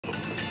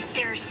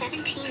There are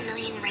 17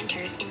 million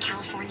renters in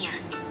California,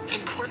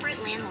 and corporate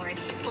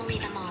landlords bully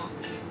them all.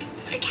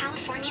 The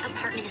California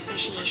Apartment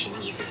Association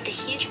uses the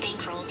huge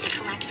bankroll they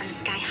collect from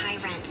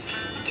sky-high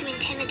rents to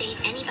intimidate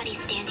anybody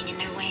standing in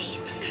their way.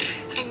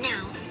 And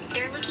now,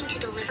 they're looking to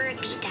deliver a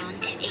beatdown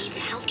to AIDS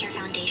Healthcare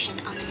Foundation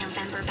on the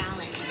November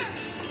ballot.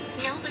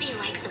 Nobody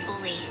likes a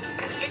bully.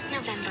 This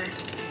November,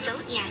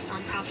 vote yes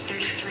on Prop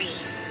 33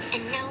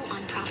 and no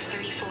on Prop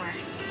 34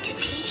 to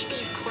teach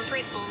these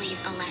corporate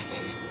bullies a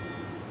lesson.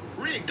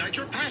 Reignite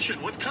your passion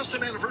with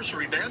custom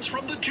anniversary bands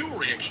from the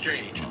Jewelry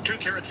Exchange.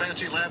 2-carat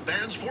fancy lab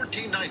bands,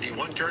 $14.90.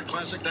 1-carat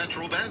classic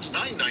natural bands,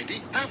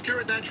 $9.90.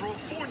 Half-carat natural,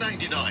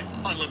 $4.99.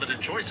 Unlimited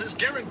choices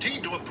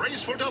guaranteed to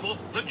appraise for double.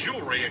 The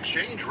Jewelry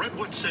Exchange,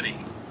 Redwood City.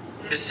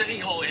 The City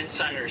Hall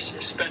insiders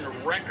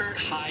spend record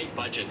high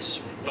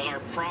budgets, but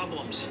our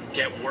problems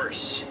get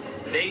worse.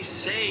 They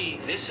say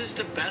this is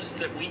the best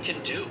that we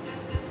can do.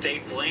 They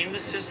blame the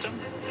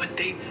system, but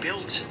they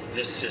built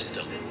this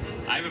system.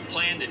 I have a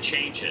plan to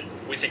change it.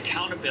 With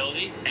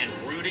accountability and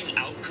rooting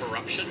out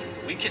corruption,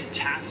 we can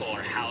tackle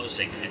our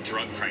housing and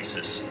drug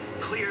crisis,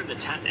 clear the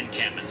tent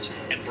encampments,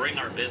 and bring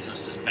our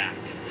businesses back.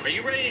 Are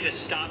you ready to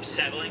stop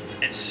settling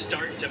and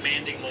start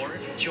demanding more?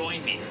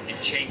 Join me in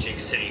changing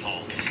City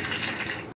Hall.